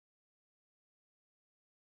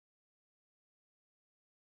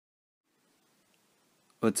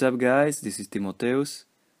What's up guys, this is Timotheus.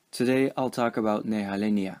 Today I'll talk about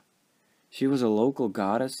Nehalennia. She was a local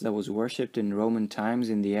goddess that was worshipped in Roman times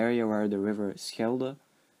in the area where the river Schelde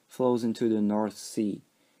flows into the North Sea,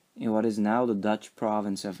 in what is now the Dutch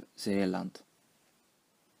province of Zeeland.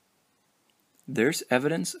 There's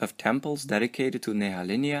evidence of temples dedicated to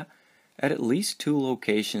Nehalennia at least two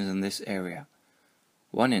locations in this area,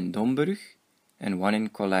 one in Domburg and one in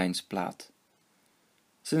Kolijnsplaat.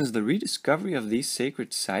 Since the rediscovery of these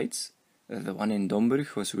sacred sites, the one in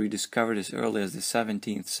Domburg was rediscovered as early as the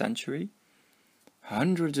 17th century,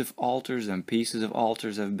 hundreds of altars and pieces of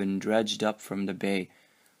altars have been dredged up from the bay,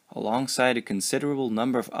 alongside a considerable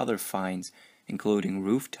number of other finds, including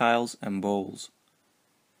roof tiles and bowls.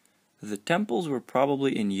 The temples were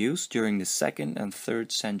probably in use during the 2nd and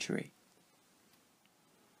 3rd century.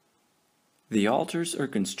 The altars are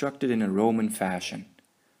constructed in a Roman fashion,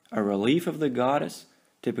 a relief of the goddess,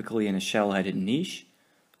 typically in a shell-headed niche,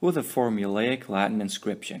 with a formulaic Latin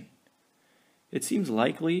inscription. It seems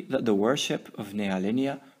likely that the worship of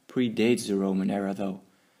Nehalennia predates the Roman era though.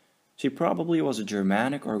 She probably was a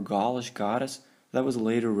Germanic or Gaulish goddess that was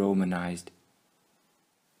later Romanized.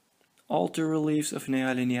 Altar reliefs of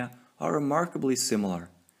Nehalennia are remarkably similar.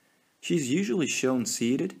 She's usually shown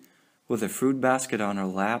seated, with a fruit basket on her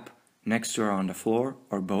lap, next to her on the floor,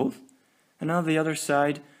 or both, and on the other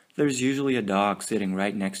side there's usually a dog sitting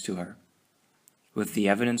right next to her. With the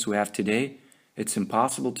evidence we have today, it's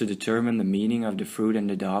impossible to determine the meaning of the fruit and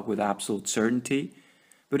the dog with absolute certainty,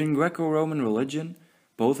 but in Greco-Roman religion,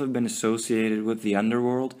 both have been associated with the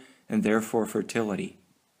underworld and therefore fertility.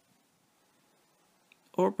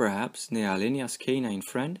 Or perhaps Nehalennia's canine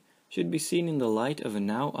friend should be seen in the light of a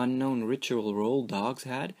now unknown ritual role dogs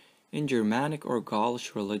had in Germanic or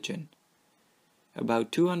Gaulish religion.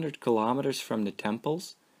 About 200 kilometers from the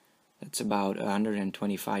temples, that's about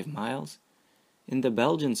 125 miles, in the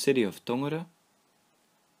Belgian city of Tongeren,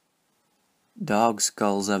 dog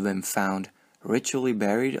skulls have been found, ritually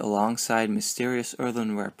buried alongside mysterious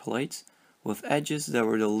earthenware plates with edges that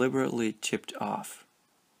were deliberately chipped off.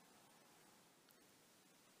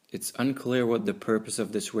 It's unclear what the purpose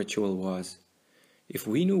of this ritual was. If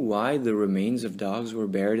we knew why the remains of dogs were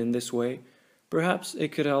buried in this way, perhaps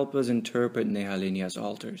it could help us interpret Nehalennia's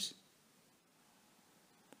altars.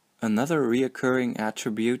 Another recurring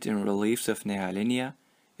attribute in reliefs of Nehalennia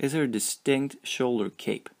is her distinct shoulder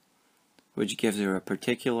cape, which gives her a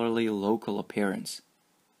particularly local appearance.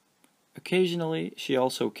 Occasionally, she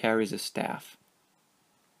also carries a staff.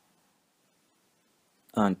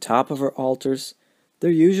 On top of her altars,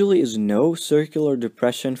 there usually is no circular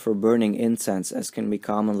depression for burning incense as can be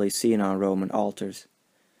commonly seen on Roman altars.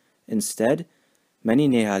 Instead, many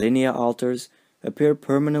Nehalennia altars appear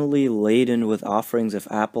permanently laden with offerings of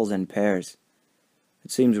apples and pears. It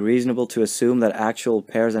seems reasonable to assume that actual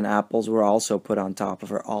pears and apples were also put on top of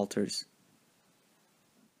her altars.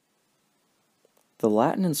 The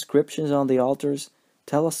Latin inscriptions on the altars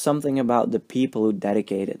tell us something about the people who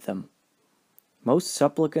dedicated them. Most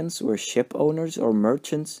supplicants were ship owners or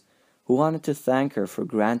merchants who wanted to thank her for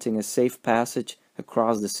granting a safe passage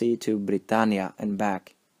across the sea to Britannia and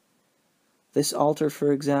back. This altar,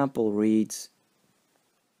 for example, reads,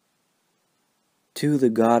 "To the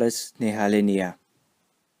goddess Nehalennia,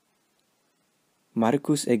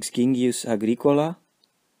 Marcus Exgingius Agricola,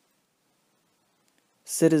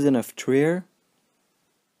 citizen of Trier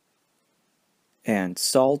and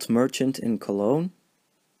salt merchant in Cologne,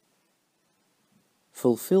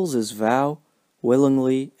 fulfills his vow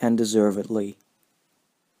willingly and deservedly."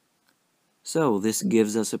 So this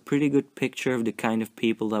gives us a pretty good picture of the kind of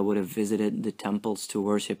people that would have visited the temples to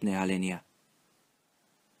worship Nehalennia.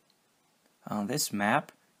 On this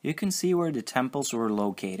map, you can see where the temples were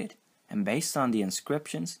located, and based on the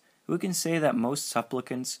inscriptions, we can say that most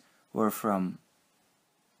supplicants were from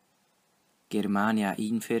Germania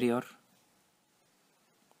Inferior,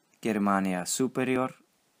 Germania Superior,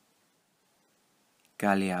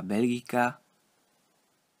 Gallia Belgica,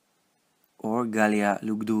 or Gallia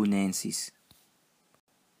Lugdunensis.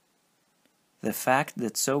 The fact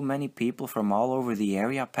that so many people from all over the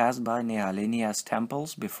area passed by Nehalennia's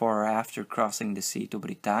temples before or after crossing the sea to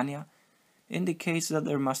Britannia indicates that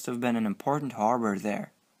there must have been an important harbor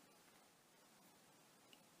there.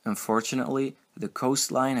 Unfortunately, the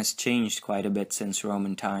coastline has changed quite a bit since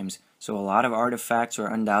Roman times, so a lot of artifacts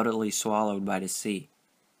were undoubtedly swallowed by the sea.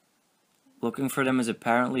 Looking for them is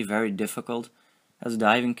apparently very difficult, as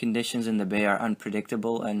diving conditions in the bay are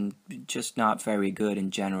unpredictable and just not very good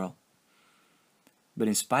in general. But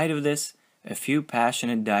in spite of this, a few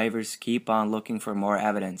passionate divers keep on looking for more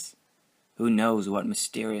evidence. Who knows what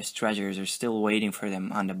mysterious treasures are still waiting for them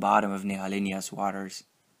on the bottom of Nehalennia's waters.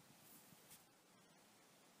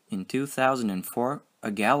 In 2004,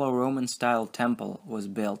 a Gallo-Roman style temple was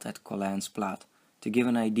built at Colijnsplat to give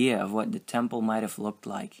an idea of what the temple might have looked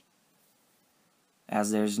like.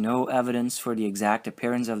 As there's no evidence for the exact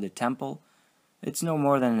appearance of the temple, it's no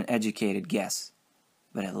more than an educated guess,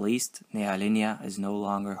 but at least Nehalennia is no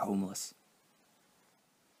longer homeless.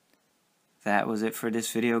 That was it for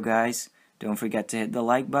this video, guys. Don't forget to hit the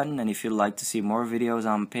like button, and if you'd like to see more videos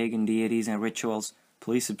on pagan deities and rituals,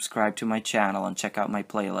 please subscribe to my channel and check out my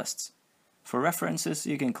playlists. For references,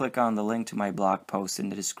 you can click on the link to my blog post in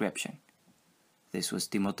the description. This was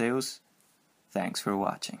Timotheus. Thanks for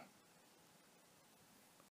watching.